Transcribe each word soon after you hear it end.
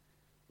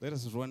Let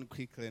us run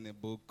quickly in the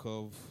book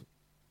of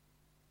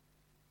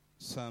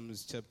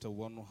Psalms chapter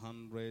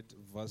 100,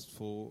 verse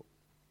 4.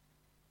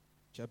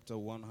 Chapter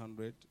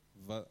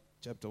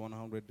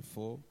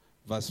 104,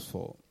 verse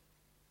 4.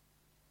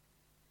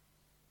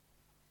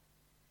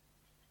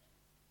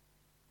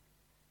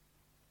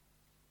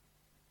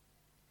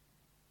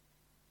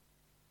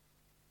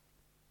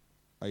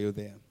 Are you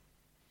there?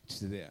 It's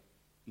there.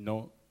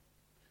 No.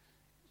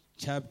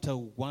 Chapter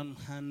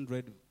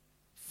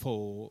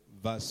 104,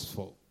 verse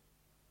 4.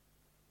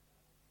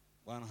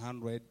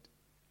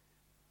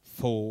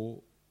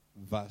 104,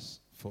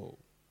 verse 4.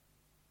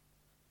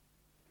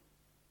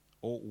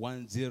 Or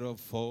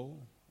 104,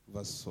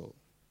 verse 4.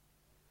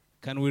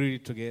 Can we read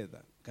it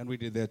together? Can we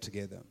read it there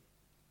together?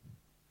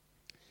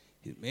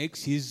 He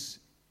makes his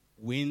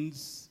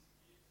winds.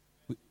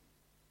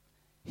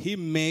 He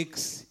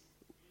makes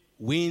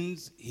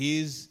winds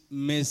his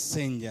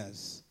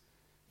messengers,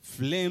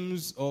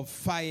 flames of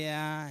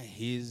fire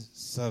his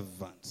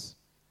servants.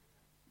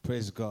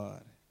 Praise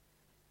God.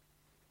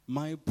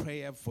 My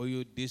prayer for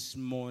you this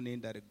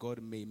morning that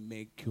God may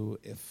make you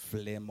a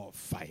flame of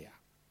fire.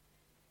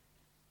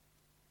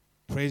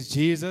 Praise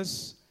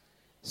Jesus.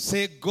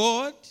 Say,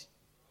 God,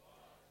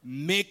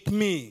 make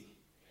me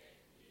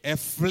a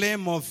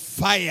flame of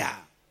fire.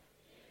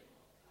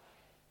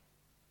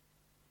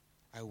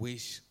 I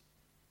wish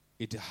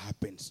it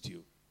happens to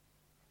you.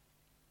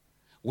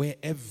 Where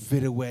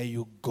everywhere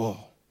you go,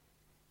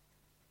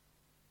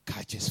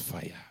 catches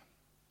fire.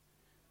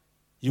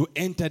 You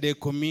enter the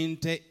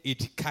community,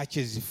 it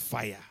catches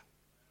fire.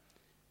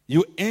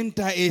 You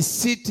enter a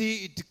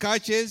city, it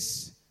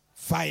catches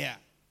fire.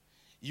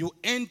 You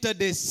enter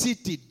the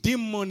city,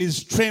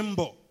 demons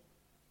tremble.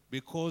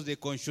 Because the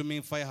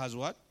consuming fire has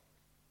what?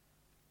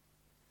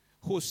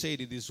 Who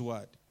said this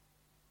word?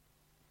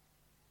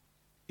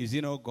 Is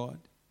it not God?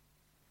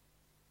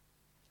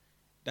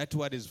 That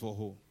word is for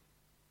who?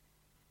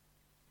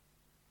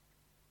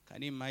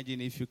 Can you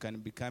imagine if you can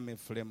become a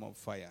flame of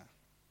fire?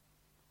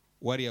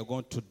 What you're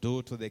going to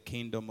do to the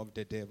kingdom of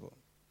the devil?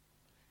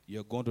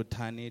 You're going to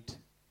turn it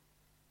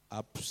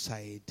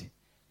upside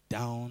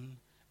down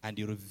and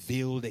you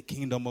reveal the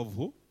kingdom of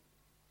who?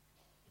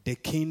 The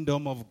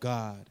kingdom of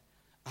God.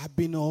 I've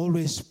been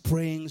always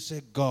praying,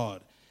 say,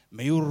 God,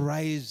 may you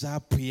rise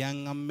up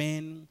young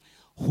men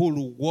who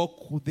will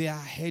walk with their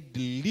head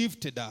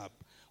lifted up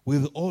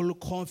with all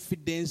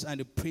confidence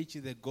and preach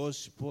the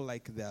gospel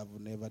like they have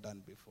never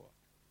done before.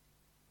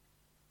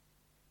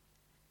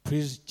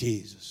 Praise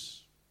Jesus.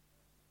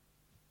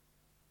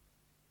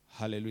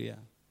 Hallelujah.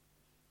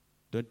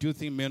 Don't you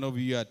think many of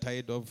you are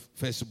tired of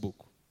Facebook?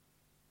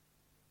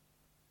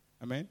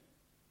 Amen?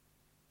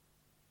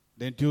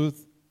 Don't you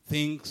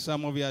think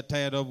some of you are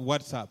tired of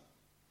WhatsApp?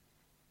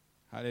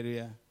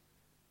 Hallelujah.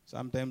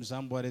 Sometimes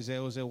somebody say,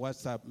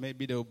 WhatsApp.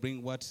 Maybe they will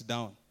bring what's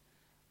down.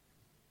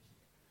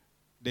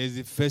 There's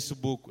the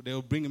Facebook. They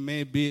will bring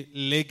maybe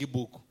leg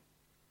book.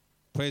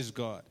 Praise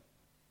God.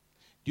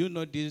 Do you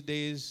know these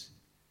days,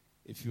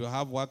 if you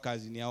have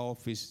workers in your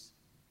office,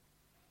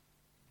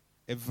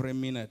 every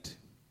minute,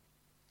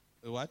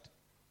 what?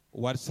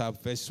 WhatsApp,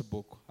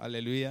 Facebook.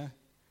 Hallelujah.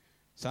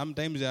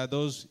 Sometimes there are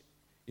those,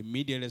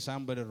 immediately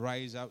somebody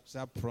rises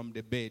up from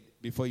the bed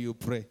before you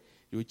pray.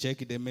 You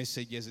check the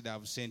messages that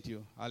I've sent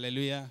you.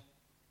 Hallelujah.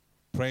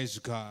 Praise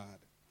God.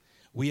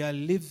 We are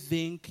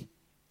living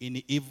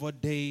in evil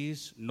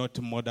days, not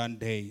modern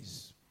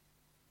days.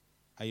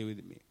 Are you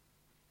with me?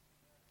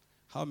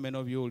 How many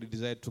of you will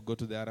decide to go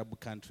to the Arab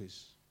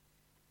countries?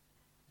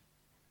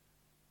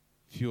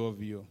 Few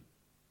of you.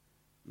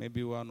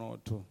 Maybe one or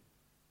two.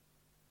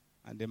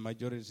 And the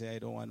majority say, I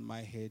don't want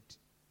my head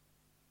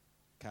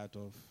cut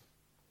off.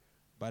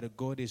 But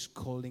God is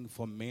calling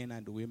for men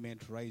and women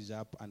to rise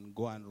up and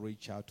go and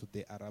reach out to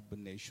the Arab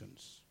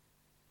nations.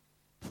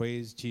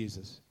 Praise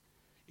Jesus.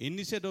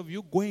 Instead of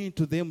you going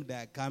to them, they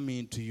are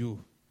coming to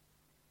you.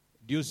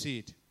 Do you see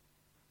it?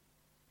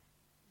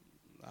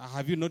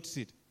 Have you noticed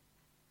it?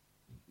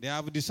 They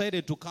have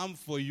decided to come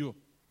for you.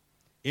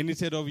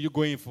 Instead of you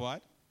going for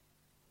what?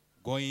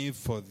 Going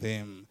for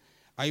them.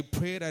 I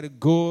pray that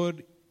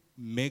God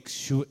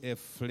makes you a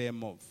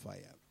flame of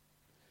fire.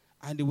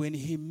 And when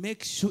he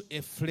makes you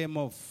a flame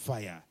of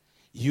fire,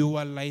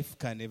 your life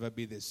can never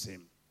be the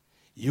same.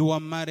 Your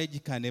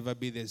marriage can never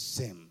be the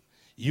same.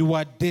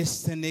 Your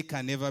destiny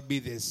can never be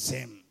the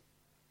same.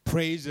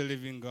 Praise the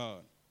living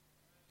God.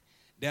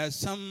 There are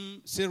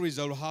some series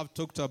I will have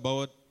talked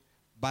about,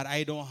 but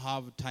I don't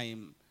have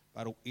time.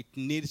 But it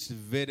needs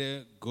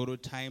very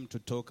good time to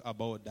talk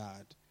about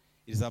that.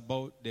 It's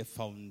about the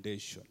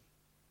foundation.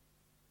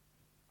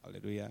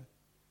 Hallelujah.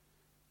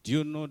 Do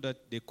you know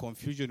that the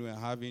confusion we're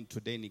having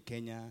today in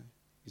Kenya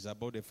is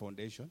about the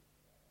foundation?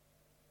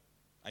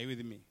 Are you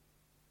with me?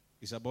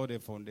 It's about the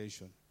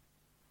foundation.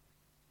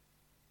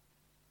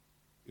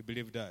 You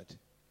believe that?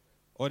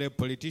 All the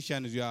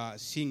politicians you are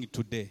seeing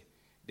today,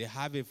 they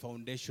have a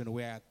foundation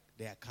where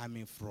they are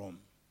coming from.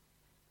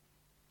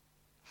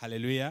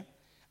 Hallelujah.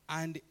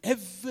 And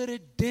every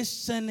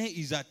destiny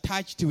is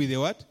attached with a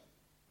what?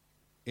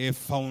 A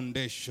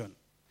foundation.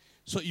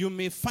 So you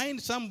may find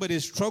somebody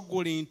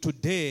struggling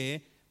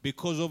today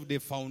because of the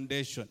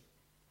foundation.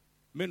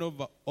 Many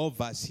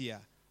of us here,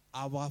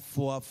 our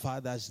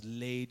forefathers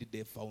laid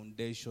the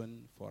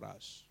foundation for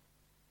us.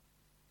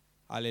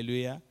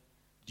 Hallelujah.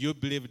 Do you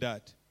believe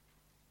that?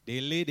 They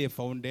laid a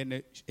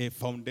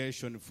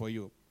foundation for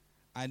you.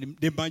 And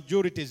the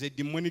majority is a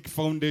demonic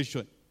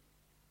foundation.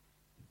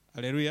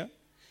 Hallelujah.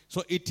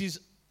 So it is,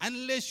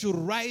 unless you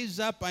rise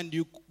up and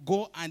you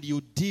go and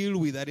you deal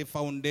with that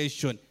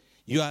foundation,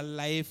 your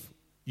life,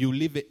 you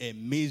live a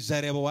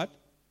miserable what?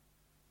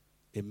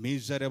 A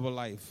miserable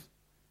life.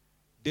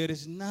 There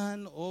is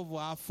none of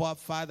our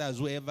forefathers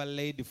who ever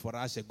laid for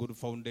us a good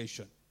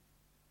foundation.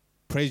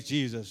 Praise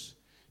Jesus.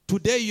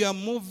 Today you are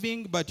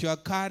moving, but you are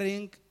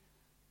carrying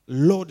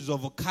loads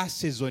of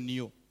curses on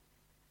you.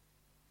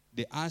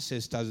 The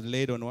ancestors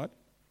laid on what?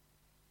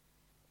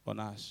 On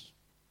us.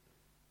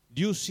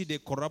 Do you see the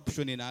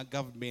corruption in our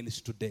governments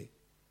today?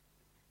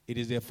 It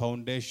is a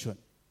foundation.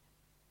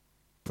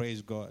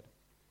 Praise God.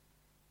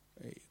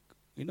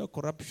 You know,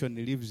 corruption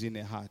lives in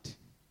a heart.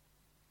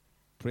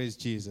 Praise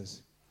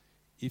Jesus.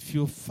 If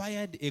you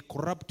fired a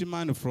corrupt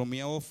man from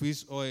your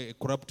office or a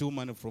corrupt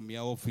woman from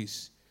your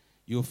office,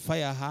 you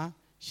fire her,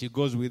 she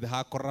goes with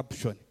her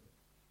corruption.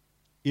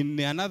 In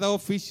another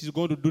office, she's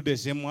going to do the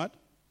same what?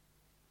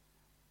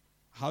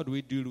 How do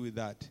we deal with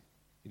that?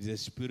 It is a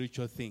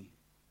spiritual thing.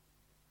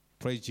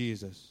 Praise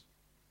Jesus.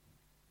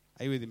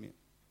 Are you with me?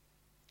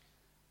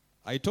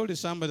 I told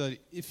somebody that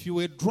if you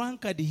were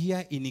drunkard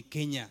here in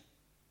Kenya,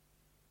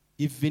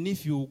 even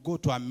if you go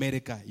to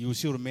America, you will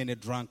still remain a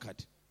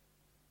drunkard.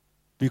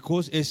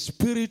 Because a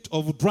spirit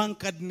of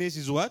drunkardness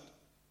is what?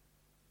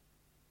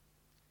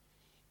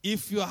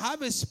 If you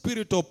have a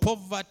spirit of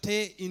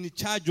poverty in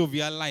charge of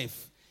your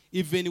life,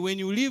 even when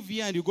you live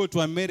here and you go to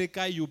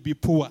America, you'll be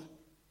poor.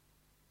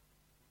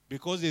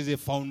 Because there's a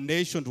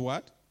foundation to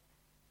what?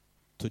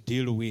 To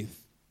deal with.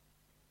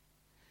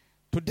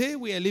 Today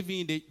we are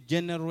living in a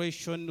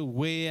generation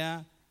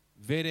where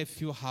very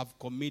few have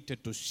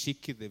committed to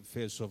seek the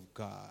face of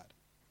God.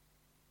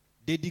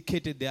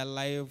 Dedicated their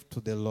life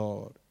to the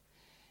Lord.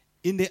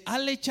 In the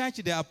early church,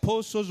 the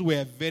apostles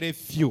were very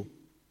few,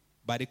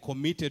 but they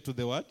committed to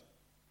the what?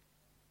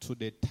 To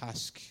the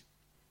task.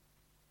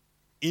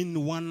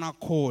 In one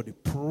accord,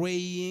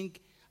 praying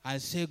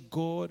and say,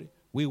 God,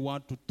 we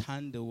want to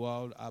turn the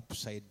world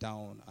upside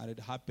down. And it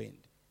happened.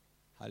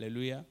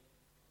 Hallelujah.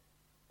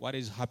 What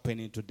is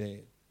happening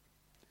today?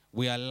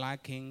 We are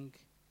lacking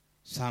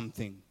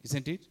something,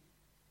 isn't it?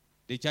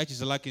 The church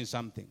is lacking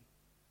something.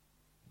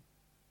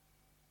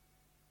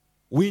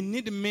 We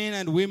need men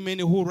and women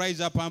who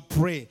rise up and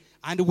pray.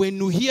 And when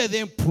you hear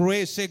them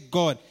pray, say,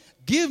 God,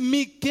 give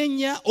me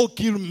Kenya or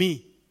kill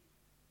me.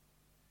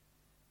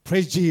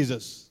 Praise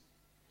Jesus.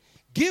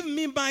 Give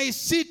me my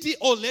city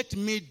or let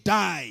me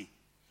die.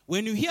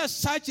 When you hear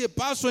such a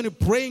person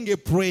praying a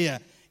prayer,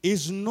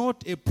 it's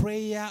not a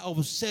prayer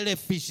of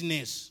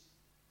selfishness.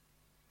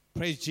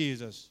 Praise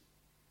Jesus.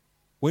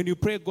 When you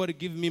pray, God,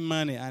 give me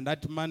money, and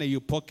that money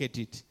you pocket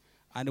it.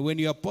 And when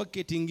you are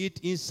pocketing it,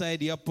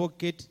 inside your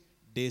pocket,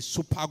 there's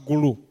super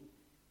glue.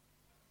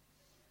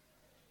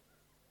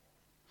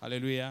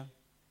 Hallelujah.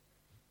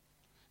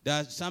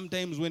 There are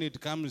sometimes when it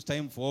comes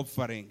time for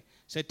offering,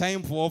 say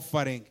time for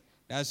offering.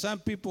 There are some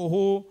people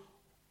who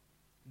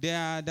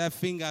their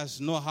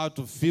fingers know how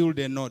to fill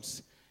the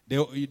knots.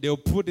 They'll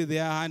put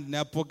their hand in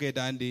their pocket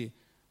and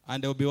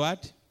they'll be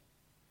what?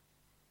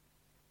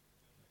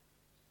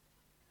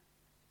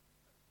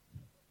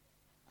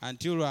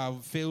 Until you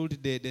have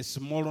filled the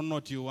small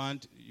knot you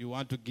want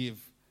to give.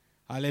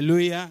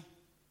 Hallelujah.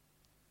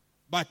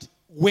 But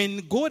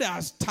when God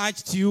has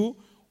touched you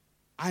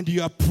and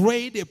you have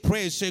prayed a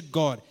prayer, say,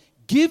 God,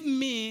 give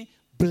me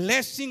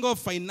blessing of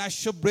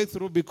financial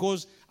breakthrough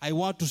because I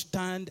want to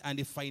stand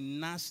and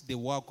finance the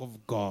work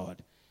of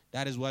God.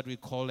 That is what we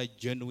call a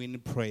genuine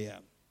prayer.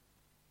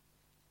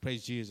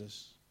 Praise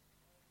Jesus.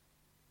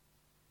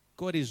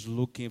 God is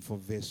looking for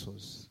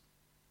vessels.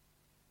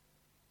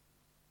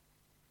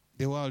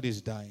 The world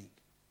is dying.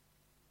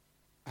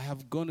 I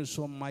have gone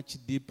so much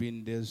deep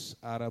in these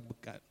Arab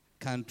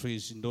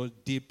countries, those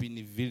deep in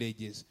the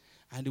villages.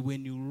 And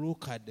when you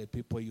look at the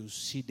people, you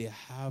see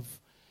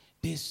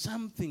there's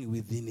something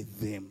within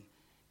them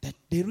that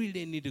they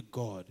really need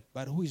God.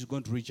 But who is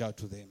going to reach out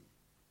to them?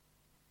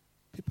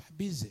 People are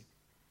busy.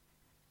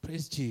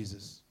 Praise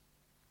Jesus.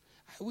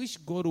 I wish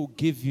God will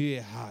give you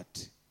a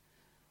heart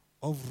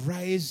of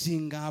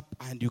rising up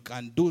and you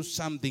can do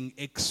something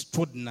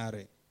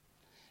extraordinary.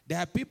 There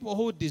are people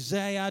who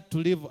desire to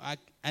live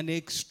an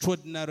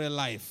extraordinary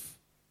life.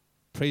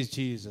 Praise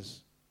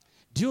Jesus.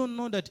 Do you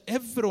know that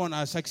everyone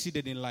has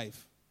succeeded in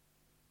life?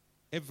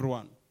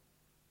 Everyone.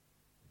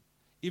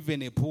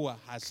 Even a poor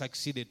has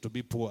succeeded to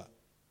be poor.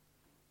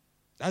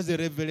 That's the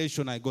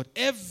revelation I got.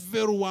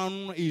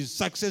 Everyone is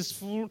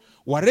successful.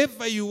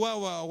 Whatever you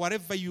are,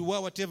 whatever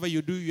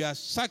you do, you are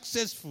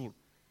successful.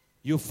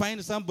 You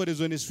find somebody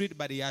on the street,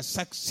 but he has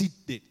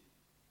succeeded.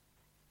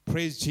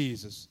 Praise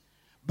Jesus.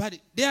 But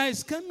there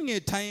is coming a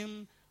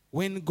time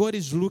When God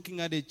is looking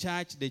at the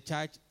church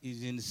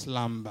is in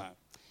slumber.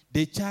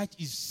 The church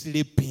is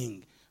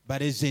sleeping, but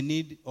there's a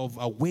need of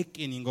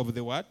awakening of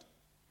the what?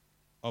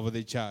 Of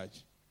the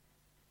church.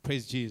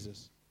 Praise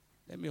Jesus.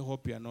 Let me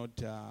hope you are not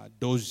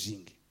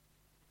dozing.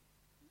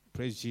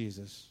 Praise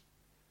Jesus.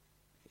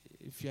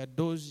 If you are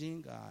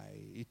dozing,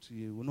 it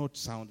will not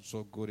sound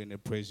so good in the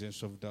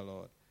presence of the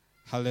Lord.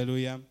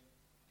 Hallelujah.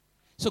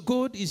 So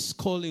God is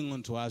calling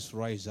unto us,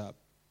 rise up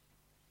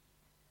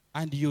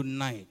and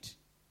unite,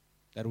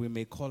 that we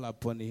may call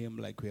upon him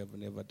like we have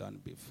never done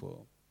before.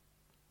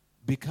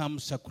 Become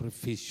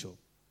sacrificial,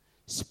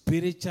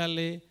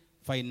 spiritually,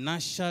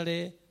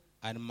 financially,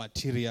 and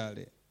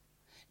materially.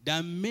 There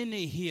are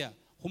many here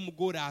whom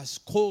God has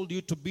called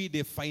you to be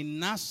the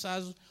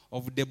financiers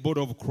of the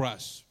body of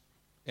Christ.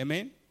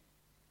 Amen?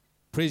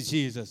 Praise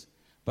Jesus.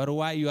 But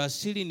why? You are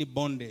still in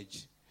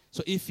bondage.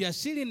 So if you are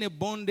still in a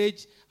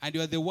bondage and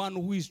you are the one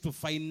who is to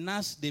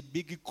finance the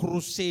big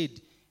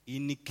crusade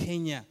in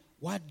Kenya,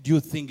 what do you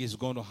think is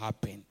going to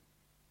happen?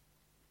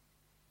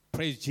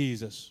 Praise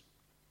Jesus.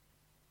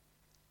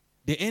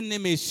 The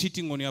enemy is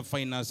sitting on your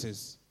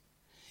finances.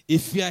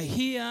 If you are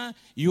here,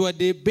 you are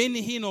the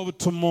Benny Hinn of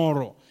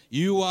tomorrow.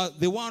 You are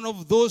the one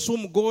of those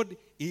whom God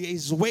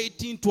is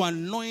waiting to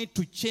anoint,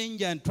 to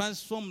change and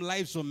transform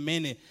lives of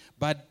many.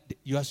 But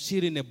you are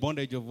still in a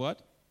bondage of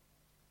what?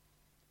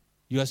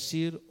 You are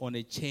still on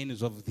the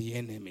chains of the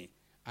enemy.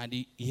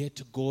 And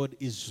yet God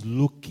is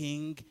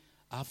looking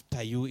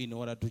after you in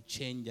order to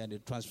change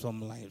and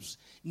transform lives.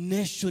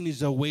 Nation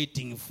is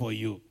waiting for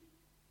you.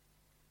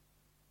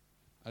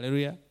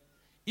 Hallelujah.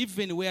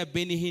 Even where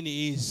Benny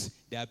Hinn is,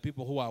 there are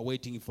people who are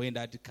waiting for in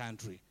that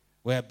country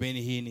where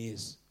Benny Hinn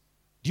is.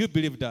 Do you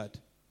believe that?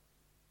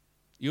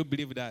 You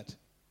believe that?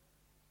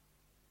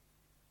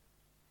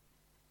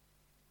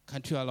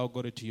 Can't you allow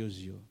God to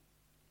use you?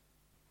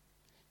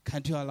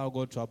 Can't you allow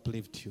God to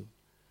uplift you?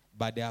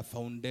 But there are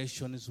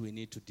foundations we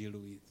need to deal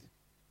with.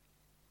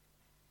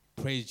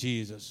 Praise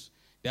Jesus.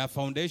 There are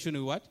foundations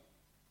what?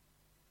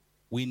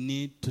 We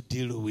need to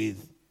deal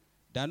with.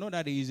 They are not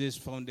the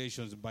easiest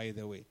foundations, by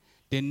the way.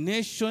 The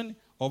nation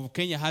of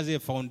Kenya has a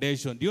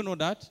foundation. Do you know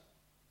that?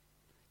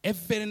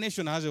 Every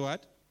nation has a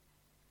what?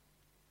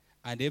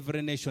 And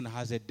every nation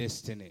has a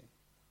destiny.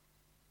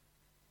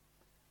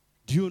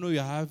 Do you know you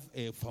have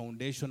a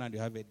foundation and you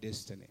have a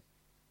destiny?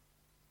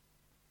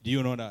 Do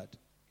you know that?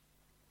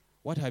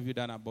 What have you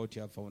done about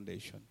your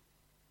foundation?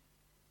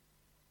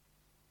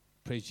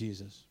 Praise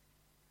Jesus.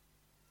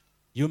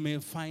 You may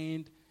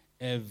find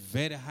a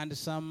very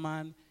handsome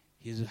man.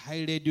 He's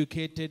highly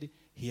educated.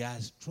 He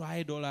has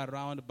tried all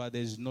around, but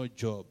there's no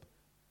job.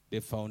 The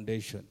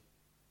foundation.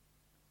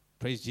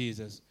 Praise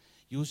Jesus.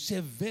 You see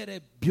a very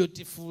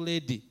beautiful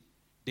lady.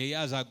 The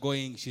years are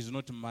going, she's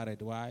not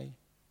married. Why?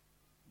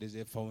 There's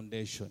a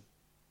foundation.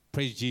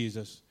 Praise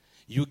Jesus.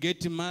 You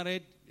get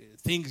married,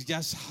 things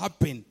just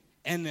happen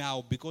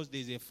anyhow because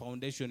there's a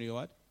foundation you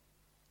have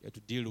to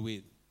deal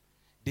with.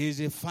 There's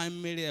a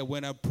family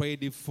when I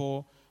prayed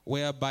for,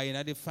 whereby in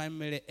that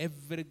family,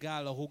 every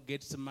girl who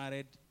gets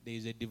married,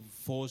 there's a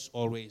divorce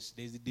always.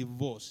 There's a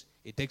divorce.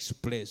 It takes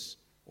place.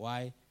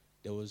 Why?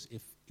 There was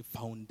a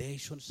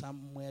foundation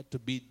somewhere to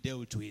be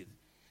dealt with.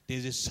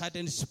 There's a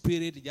certain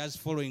spirit just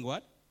following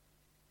what?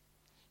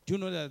 Do you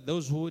know that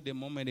those who, the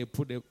moment they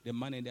put the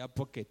money in their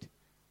pocket,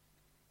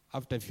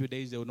 after a few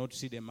days, they will not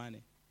see the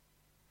money.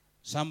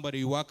 Somebody,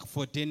 you work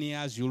for 10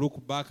 years, you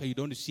look back, you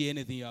don't see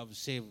anything you have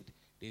saved.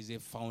 There's a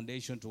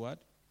foundation to what?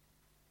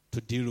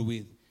 To deal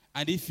with.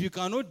 And if you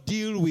cannot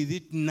deal with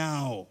it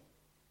now,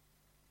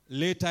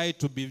 later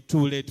it will be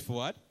too late for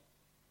what?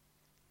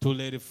 Too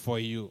late for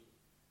you.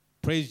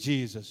 Praise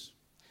Jesus.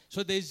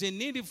 So there's a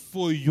need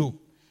for you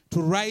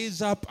to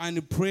rise up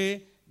and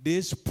pray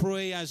this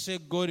prayer and say,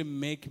 God,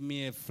 make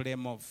me a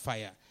flame of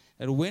fire.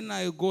 And when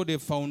I go, the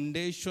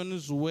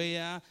foundations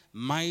where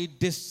my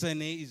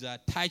destiny is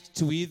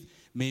attached with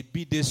may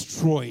be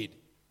destroyed.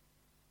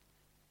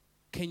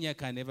 Kenya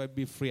can never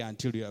be free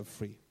until you are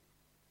free.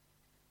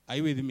 Are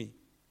you with me?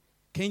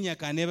 Kenya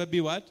can never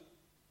be what?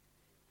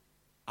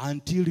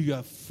 Until you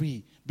are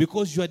free.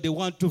 Because you are the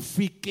one to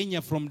free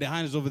Kenya from the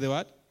hands of the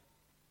what?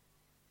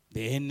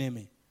 The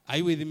enemy. Are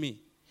you with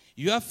me?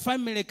 Your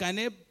family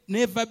can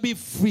never be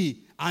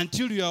free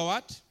until you are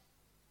what?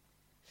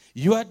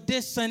 Your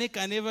destiny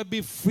can never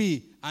be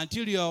free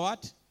until you are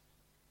what?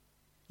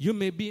 You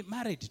may be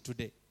married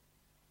today,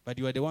 but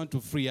you are the one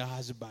to free your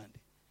husband.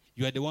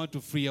 You are the one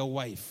to free your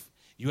wife.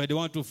 You are the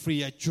one to free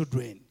your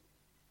children.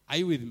 Are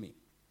you with me?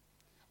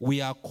 We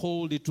are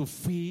called to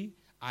free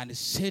and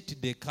set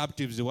the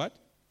captives what?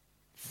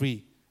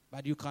 Free.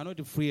 But you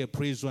cannot free a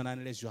prisoner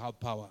unless you have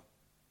power.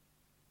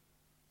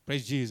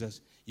 Praise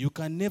Jesus. You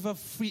can never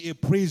free a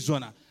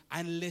prisoner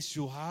unless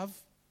you have.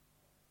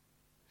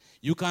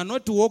 You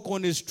cannot walk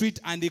on the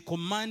street and they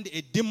command a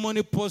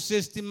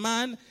demon-possessed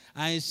man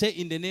and say,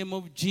 in the name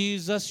of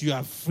Jesus, you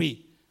are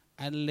free.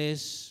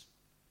 Unless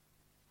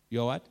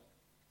you're what?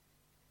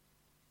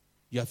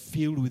 You are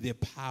filled with the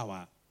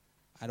power.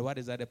 And what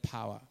is that, the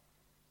power?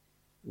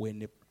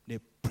 When the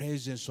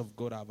presence of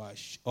God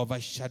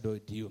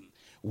overshadowed you.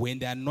 when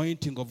the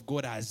anointing of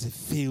God has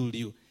filled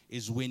you,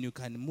 is when you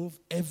can move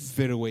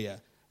everywhere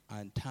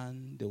and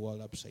turn the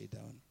world upside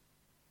down.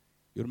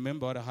 You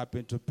remember what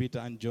happened to Peter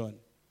and John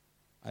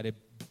at a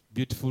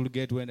beautiful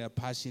gate when they're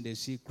passing, they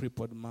see a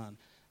crippled man.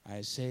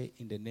 I say,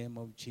 in the name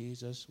of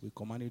Jesus, we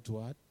command you to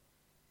what?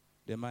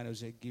 The man will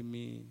say, give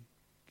me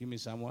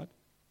some what?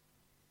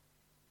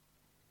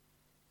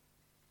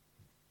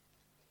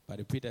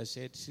 But Peter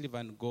said, silver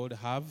and gold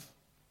have,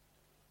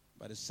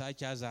 but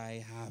such as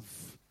I have,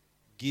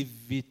 give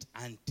it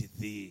unto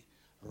thee.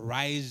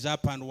 Rise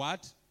up and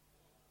what?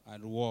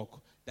 And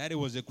walk. That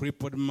was a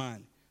crippled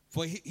man.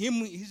 For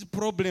him, his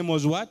problem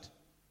was what?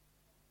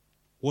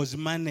 Was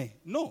money.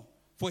 No.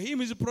 For him,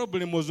 his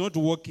problem was not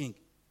walking.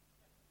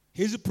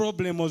 His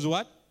problem was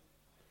what?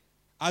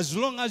 As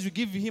long as you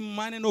give him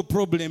money, no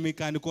problem. He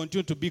can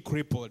continue to be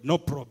crippled. No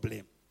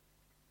problem.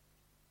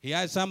 He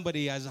has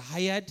somebody he has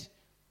hired,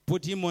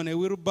 put him on a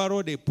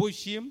wheelbarrow, they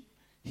push him.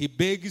 He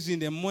begs in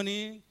the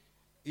morning.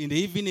 In the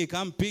evening, he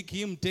come pick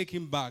him, take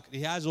him back.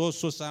 He has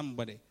also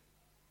somebody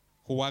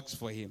who works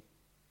for him.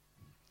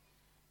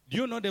 Do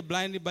you know the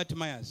blind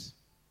Bartimaeus?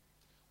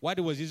 What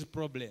was his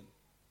problem?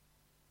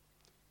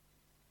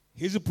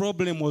 His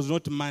problem was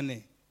not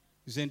money,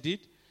 isn't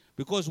it?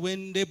 Because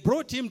when they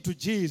brought him to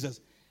Jesus,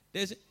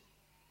 they said,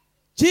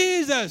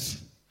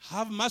 Jesus,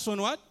 have mercy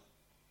on what?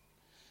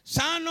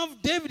 Son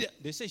of David.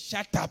 They say,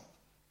 shut up.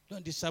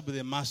 Don't disturb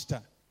the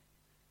master.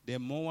 The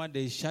more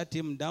they shut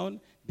him down,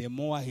 the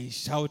more he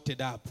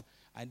shouted up.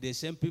 And the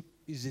same people,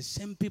 it's the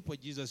same people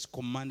Jesus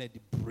commanded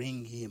to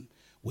bring him.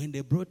 When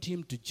they brought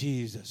him to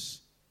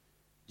Jesus,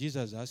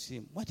 Jesus asked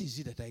him, what is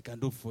it that I can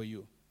do for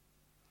you?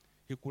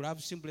 He could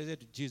have simply said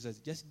to Jesus,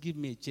 just give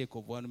me a check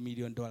of $1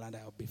 million and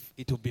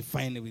it will be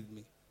fine with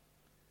me.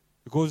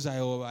 Because I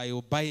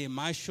will buy a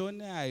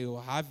mansion, I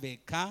will have a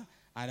car,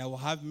 and I will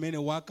have many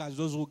workers,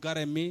 those who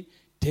carry me,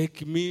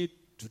 take me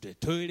to the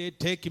toilet,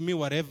 take me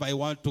wherever I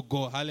want to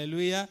go.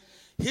 Hallelujah.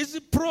 His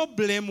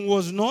problem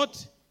was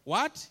not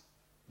what?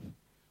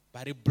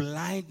 But the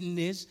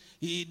blindness.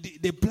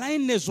 The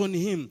blindness on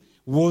him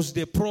was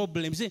the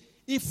problem. He said,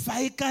 if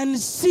I can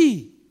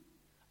see,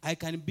 I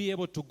can be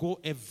able to go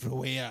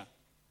everywhere.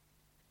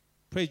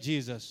 Praise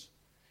Jesus.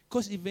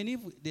 Because even if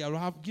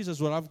Jesus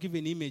would have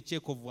given him a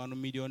check of $1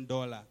 million,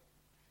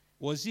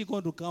 was he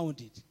going to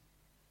count it?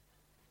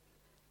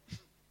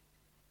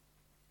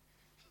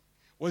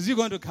 Was he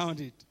going to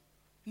count it?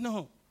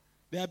 No.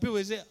 There are people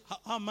who say,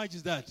 how much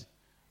is that?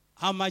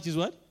 How much is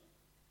what?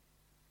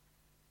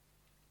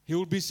 He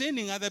will be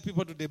sending other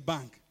people to the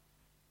bank.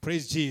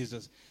 Praise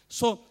Jesus.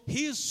 So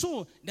he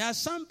saw there are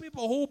some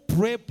people who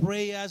pray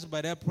prayers,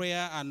 but their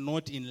prayer are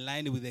not in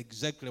line with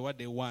exactly what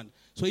they want.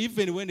 So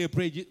even when they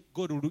pray,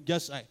 God will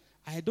just,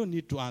 I don't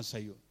need to answer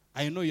you.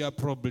 I know your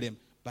problem,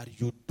 but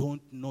you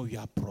don't know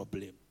your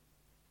problem.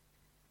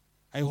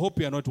 I hope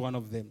you are not one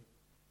of them.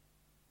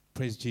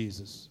 Praise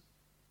Jesus.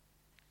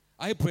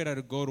 I pray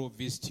that God will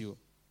visit you,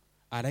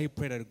 and I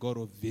pray that God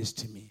will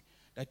visit me,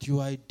 that you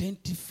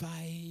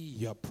identify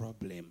your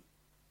problem.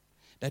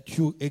 That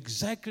you,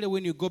 exactly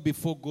when you go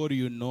before God,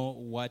 you know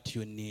what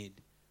you need.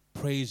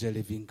 Praise the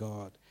living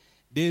God.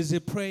 There's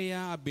a prayer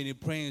I've been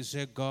praying,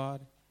 say,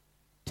 God,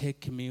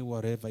 take me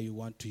wherever you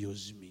want to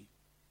use me.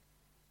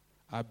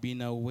 I've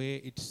been away,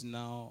 it's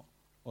now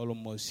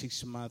almost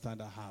 6 months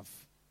and a half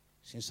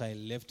since I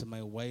left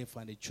my wife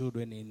and the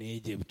children in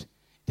Egypt.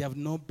 They have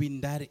not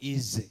been that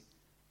easy.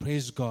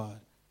 Praise God.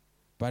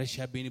 But she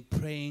has been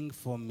praying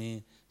for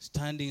me,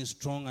 standing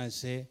strong and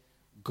say,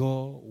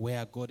 go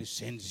where God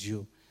sends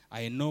you.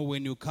 I know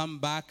when you come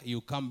back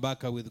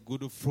with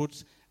good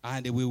fruits,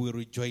 and we will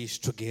rejoice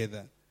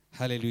together.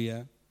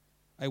 Hallelujah.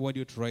 I want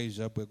you to rise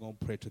up. We're going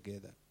to pray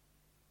together.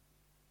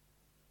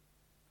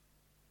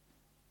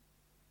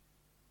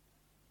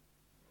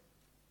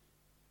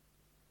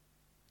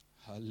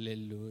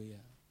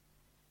 Hallelujah.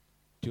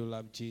 Do you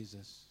love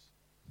Jesus?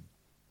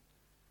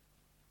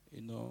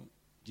 You know,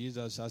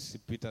 Jesus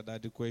asked Peter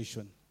that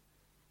question.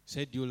 He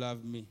said, do you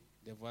love me?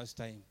 The first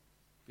time.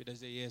 Peter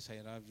said, yes,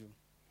 I love you.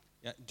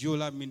 Yeah, do you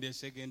love me? The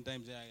second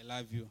time, say, I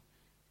love you.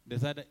 The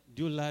third,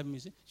 do you love me?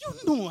 Say,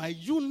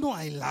 you know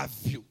I love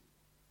you.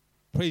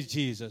 Praise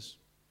Jesus.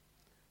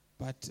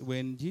 But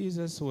when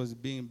Jesus was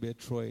being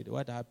betrayed,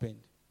 what happened?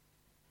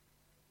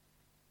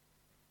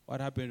 What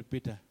happened to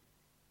Peter?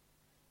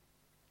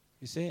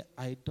 He said,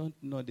 I don't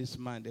know this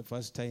man the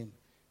first time.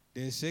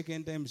 The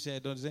second time, he said, I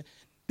don't say.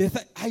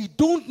 I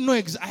don't know.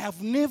 I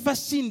have never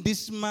seen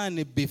this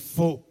man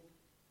before.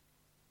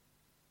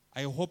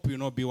 I hope you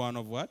not be one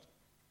of what?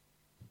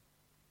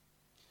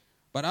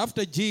 But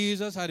after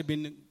Jesus had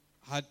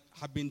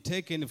been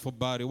taken for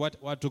burial,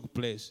 what took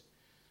place?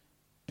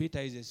 Peter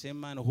is the same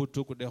man who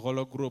took the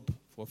whole group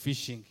for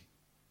fishing.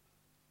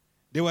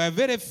 There were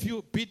very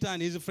few. Peter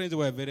and his friends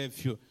were very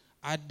few.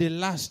 At the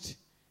last,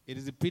 it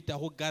is Peter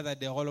who gathered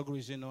the whole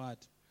group. You know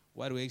what?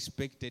 What we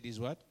expected is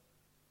what?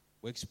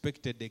 We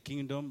expected the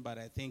kingdom, but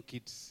I think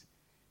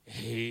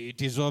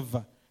it is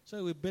over.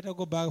 So we better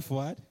go back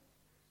forward.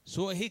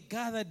 So he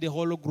gathered the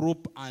whole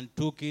group and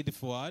took it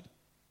forward.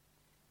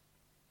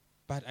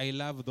 But I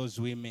love those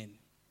women.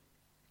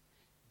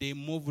 They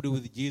moved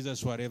with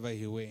Jesus wherever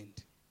he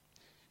went.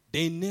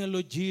 They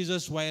nailed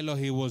Jesus while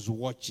he was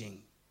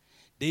watching.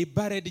 They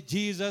buried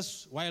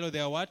Jesus while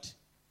they were what?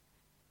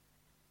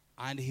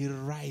 And he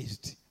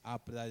rised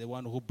up, the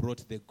one who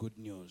brought the good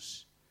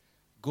news.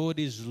 God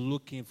is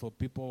looking for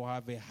people who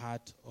have a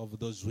heart of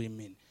those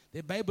women.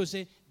 The Bible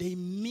says they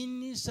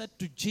ministered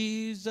to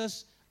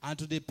Jesus and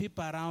to the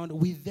people around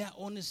with their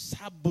own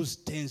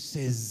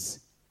substances.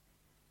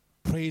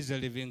 Praise the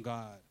living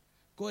God.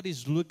 God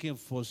is looking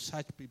for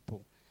such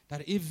people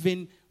that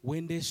even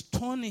when they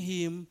stone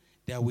him,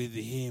 they are with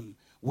him.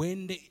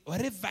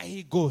 Wherever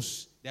he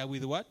goes, they are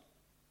with what?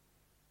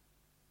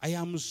 I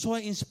am so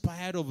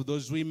inspired of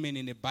those women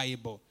in the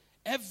Bible.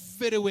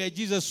 Everywhere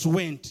Jesus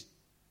went,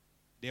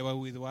 they were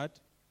with what?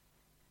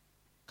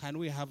 Can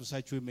we have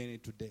such women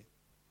today?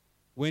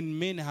 When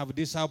men have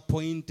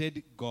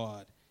disappointed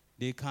God,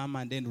 they come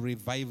and then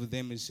revive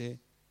them and say,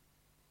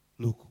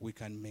 look, we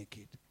can make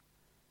it.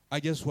 I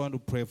just want to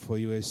pray for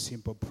you a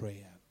simple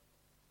prayer.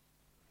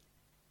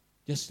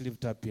 Just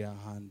lift up your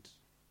hand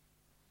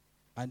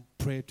and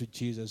pray to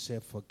Jesus. Say,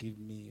 forgive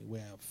me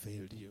where I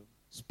failed you.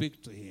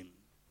 Speak to him.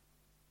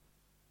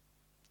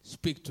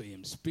 Speak to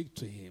him. Speak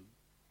to him.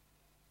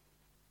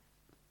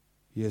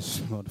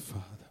 Yes, Lord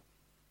Father.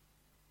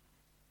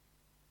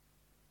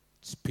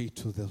 Speak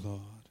to the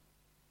Lord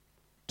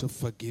to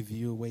forgive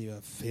you where you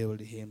have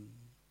failed him,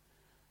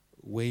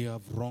 where you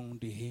have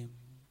wronged him,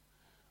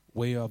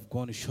 where you have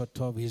gone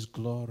short of his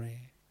glory.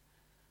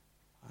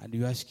 And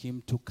you ask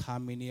him to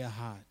come in your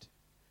heart.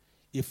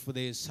 If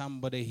there is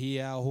somebody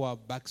here who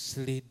have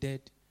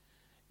backslided,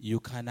 you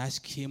can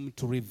ask him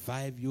to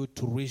revive you,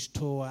 to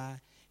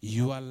restore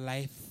your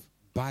life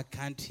back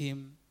at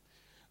him.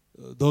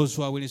 Those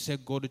who are willing to say,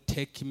 God,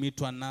 take me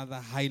to another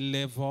high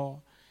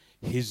level.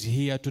 He's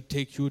here to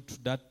take you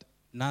to that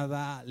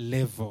another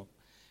level.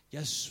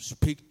 Just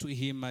speak to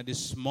him at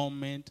this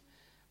moment.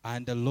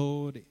 And the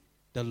Lord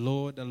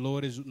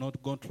is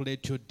not going to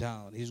let you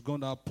down. He's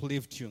going to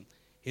uplift you.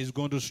 He's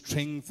going to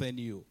strengthen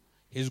you.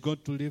 He's going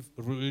to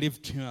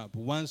lift you up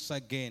once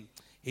again.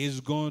 He's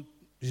going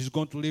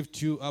to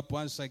lift you up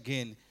once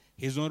again.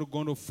 He's not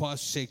going to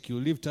forsake you.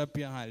 Lift up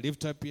your hand.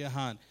 Lift up your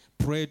hand.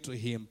 Pray to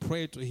him.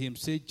 Pray to him.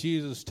 Say,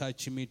 Jesus,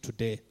 touch me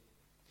today.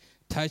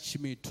 Touch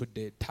me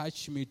today.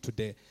 Touch me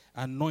today.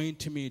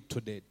 Anoint me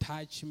today.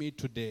 Touch me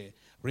today.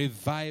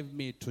 Revive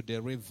me today.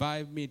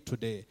 Revive me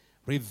today.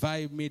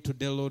 Revive me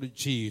today, Lord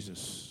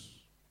Jesus.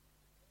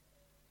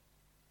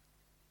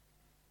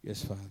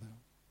 Yes, Father.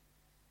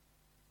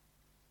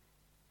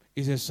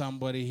 Is there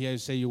somebody here who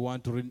say you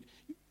want to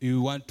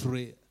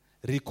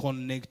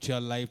reconnect your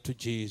life to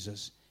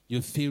Jesus?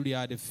 You feel you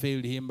had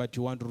failed him, but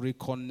you want to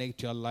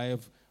reconnect your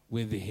life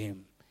with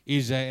him.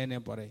 Is there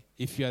anybody?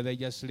 If you are there,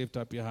 just lift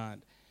up your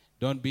hand.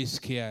 Don't be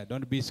scared.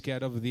 Don't be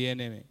scared of the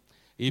enemy.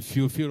 If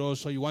you feel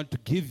also you want to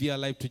give your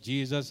life to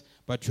Jesus,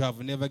 but you have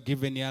never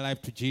given your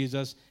life to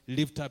Jesus,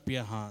 lift up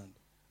your hand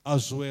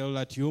as well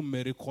that you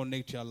may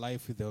reconnect your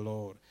life with the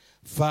Lord.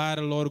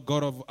 Father, Lord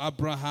God of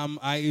Abraham,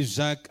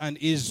 Isaac, and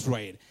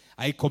Israel,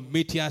 I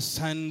commit your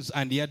sons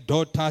and your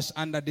daughters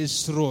under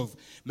this roof.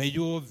 May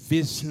you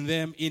visit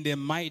them in the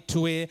mighty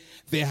way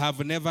they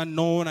have never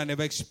known and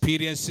never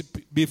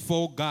experienced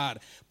before, God.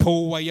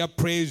 Pour your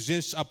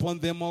presence upon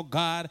them, oh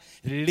God.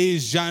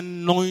 Release your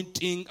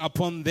anointing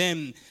upon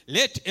them.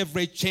 Let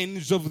every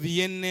chains of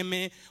the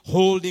enemy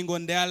holding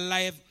on their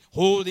life,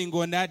 holding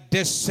on their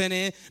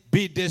destiny,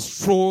 be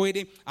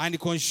destroyed and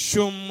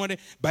consumed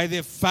by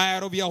the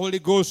fire of your Holy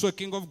Ghost, O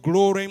King of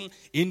glory,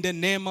 in the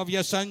name of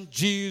your Son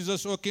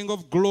Jesus, O King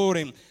of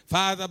glory.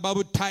 Father,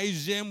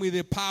 baptize them with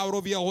the power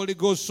of your Holy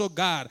Ghost, O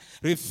God.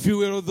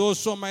 Refuel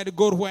those, Almighty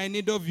God, who are in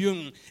need of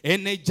you.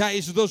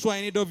 Energize those who are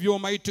in need of you,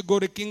 Almighty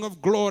God, the King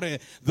of glory.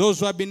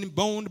 Those who have been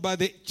bound by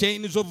the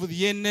chains of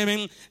the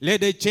enemy, let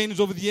the chains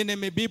of the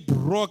enemy be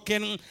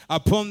broken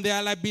upon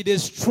their life, be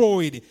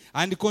destroyed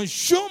and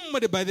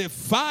consumed by the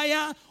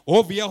fire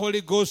of your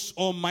Holy Ghost,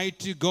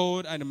 Almighty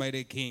God and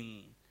Mighty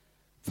King.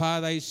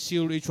 Father, I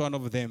seal each one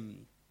of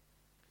them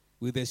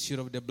with the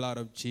seal of the blood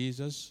of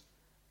Jesus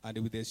and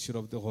with the seal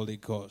of the Holy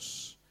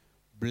Ghost.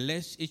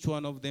 Bless each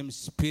one of them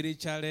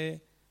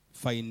spiritually,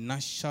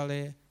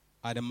 financially,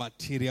 and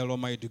material,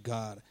 Almighty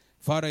God.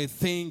 Father, I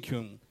thank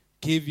you.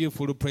 Give you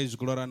full praise,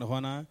 glory, and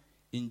honor.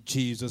 In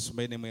Jesus'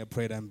 mighty name I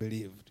prayed and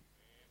believed.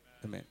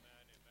 Amen.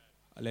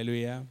 Amen.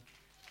 Hallelujah.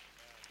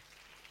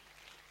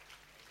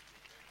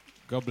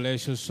 God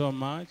bless you so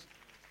much.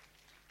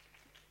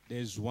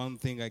 There's one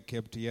thing I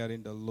kept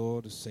hearing the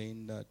Lord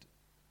saying, that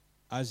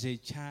as a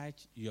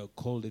church, you are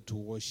called to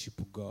worship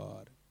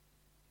God.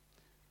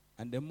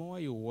 And the more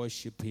you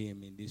worship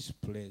him in this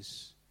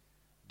place,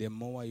 the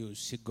more you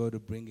see God to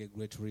bring a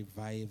great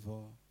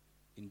revival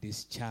in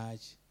this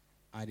church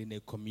and in the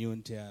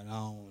community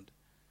around.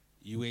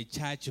 You are a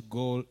church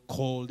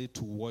called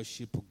to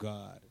worship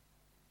God.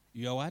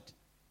 You are what?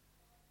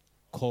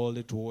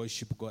 Called to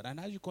worship God. And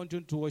as you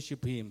continue to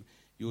worship him,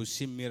 you will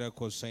see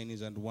miracles,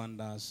 signs, and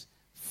wonders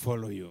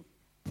follow you.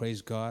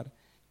 Praise God.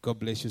 God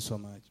bless you so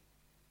much.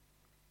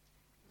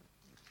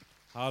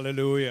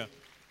 Hallelujah.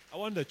 I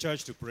want the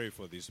church to pray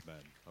for this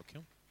man, okay?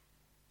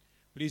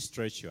 Please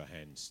stretch your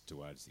hands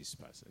towards this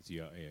person.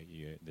 You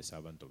are the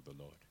servant of the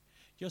Lord.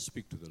 Just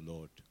speak to the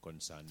Lord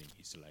concerning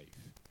his life.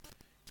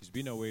 He's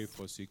been away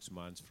for 6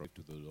 months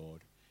to the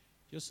Lord.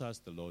 Just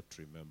ask the Lord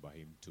to remember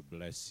him, to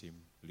bless him,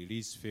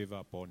 release favor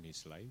upon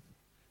his life.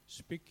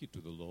 Speak it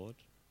to the Lord.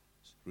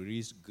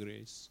 Release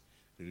grace,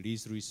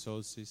 release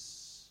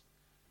resources.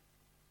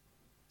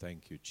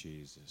 Thank you,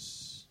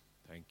 Jesus.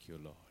 Thank you,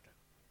 Lord.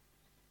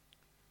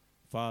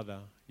 Father,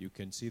 you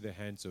can see the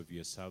hands of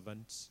your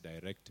servants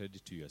directed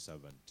to your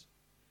servant.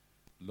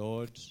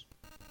 Lord,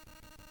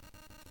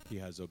 he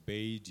has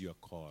obeyed your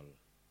call.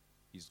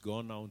 He's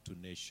gone out to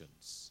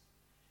nations.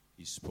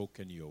 He's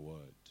spoken your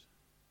word.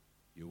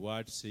 Your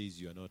word says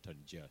you are not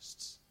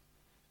unjust.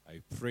 I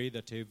pray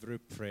that every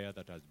prayer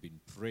that has been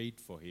prayed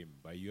for him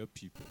by your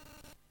people,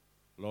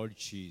 Lord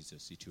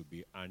Jesus, it will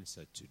be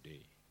answered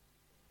today.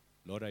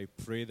 Lord, I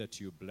pray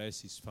that you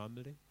bless his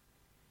family,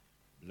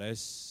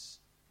 bless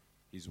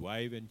his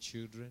wife and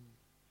children,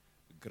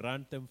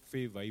 grant them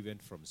favor even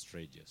from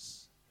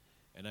strangers.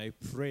 And I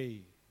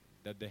pray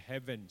that the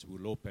heavens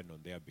will open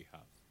on their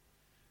behalf,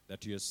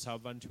 that your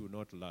servant will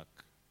not lack,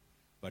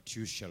 but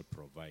you shall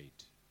provide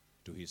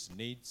to his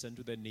needs and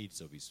to the needs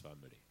of his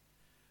family.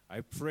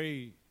 I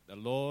pray the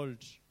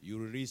Lord, you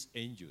release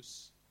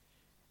angels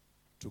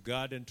to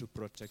guard and to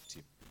protect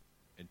him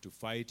and to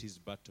fight his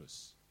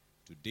battles,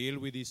 to deal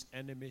with his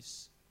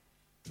enemies,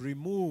 to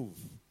remove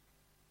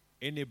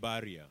any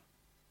barrier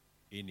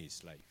in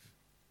his life.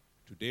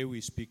 Today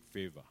we speak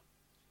favor.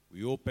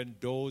 We open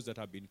doors that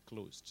have been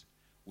closed.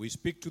 We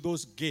speak to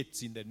those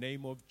gates in the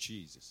name of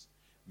Jesus.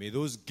 May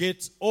those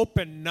gates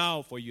open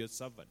now for your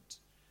servant,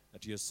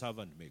 that your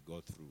servant may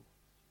go through.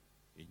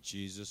 In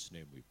Jesus'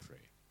 name we pray.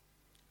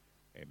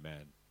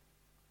 Amen.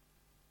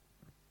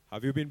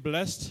 Have you been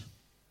blessed?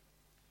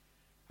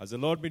 Has the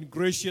Lord been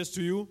gracious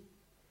to you?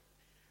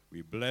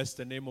 We bless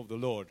the name of the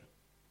Lord.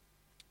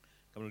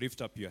 Come and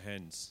lift up your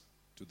hands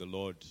to the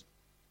Lord.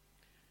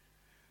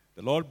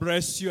 The Lord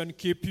bless you and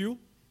keep you.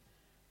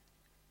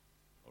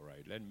 All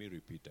right, let me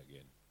repeat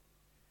again.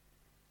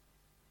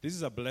 This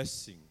is a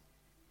blessing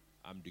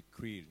I'm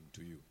decreeing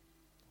to you.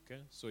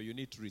 Okay? So you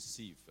need to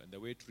receive. And the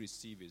way to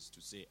receive is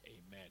to say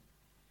amen.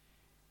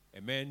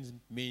 Amen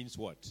means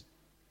what?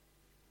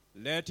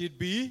 Let it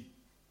be,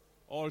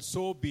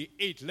 also be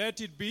it.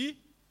 Let it be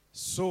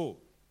so.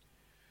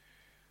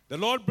 The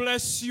Lord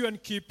bless you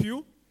and keep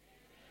you.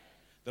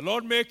 The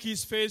Lord make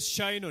his face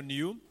shine on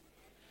you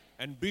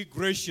and be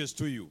gracious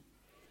to you.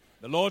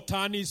 The Lord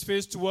turn his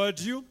face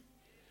towards you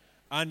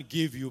and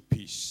give you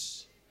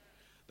peace.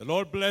 The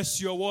Lord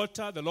bless your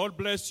water. The Lord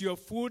bless your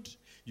food.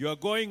 Your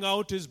going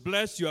out is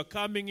blessed. Your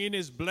coming in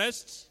is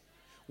blessed.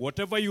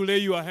 Whatever you lay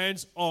your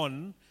hands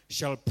on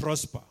shall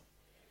prosper.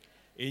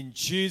 In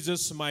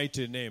Jesus'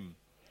 mighty name.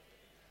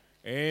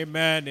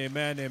 Amen,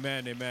 amen,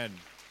 amen, amen.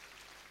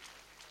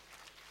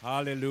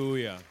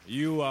 Hallelujah.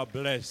 You are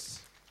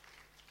blessed.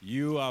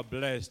 You are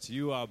blessed.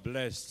 You are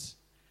blessed.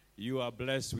 You are blessed.